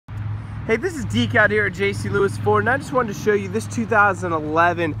Hey, this is Deke out here at J.C. Lewis Ford, and I just wanted to show you this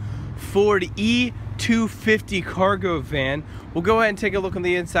 2011 Ford E-250 cargo van. We'll go ahead and take a look on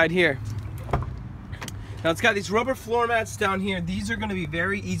the inside here. Now it's got these rubber floor mats down here. These are going to be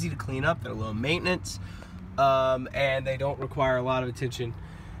very easy to clean up. They're low maintenance, and they don't require a lot of attention.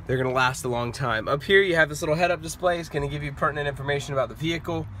 They're going to last a long time. Up here you have this little head-up display. It's going to give you pertinent information about the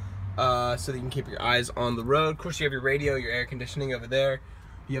vehicle, so that you can keep your eyes on the road. Of course, you have your radio, your air conditioning over there.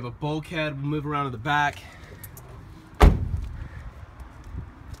 You have a bulkhead. We'll move around to the back.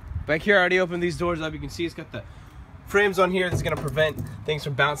 Back here, I already opened these doors up. You can see it's got the frames on here that's going to prevent things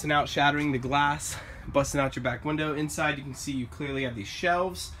from bouncing out, shattering the glass, busting out your back window. Inside, you can see you clearly have these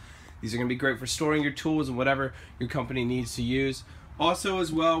shelves. These are going to be great for storing your tools and whatever your company needs to use. Also,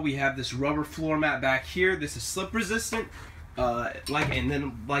 as well, we have this rubber floor mat back here. This is slip resistant, and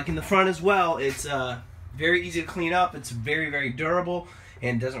then in the front as well. It's very easy to clean up. It's very, very durable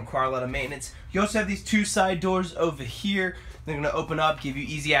and doesn't require a lot of maintenance. You also have these two side doors over here. They're going to open up, give you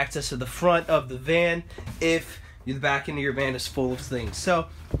easy access to the front of the van if the back end of your van is full of things. So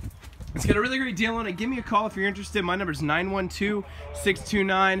it's got a really great deal on it. Give me a call if you're interested. My number is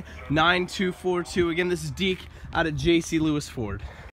 912-629-9242. Again, this is Deke out of J.C. Lewis Ford.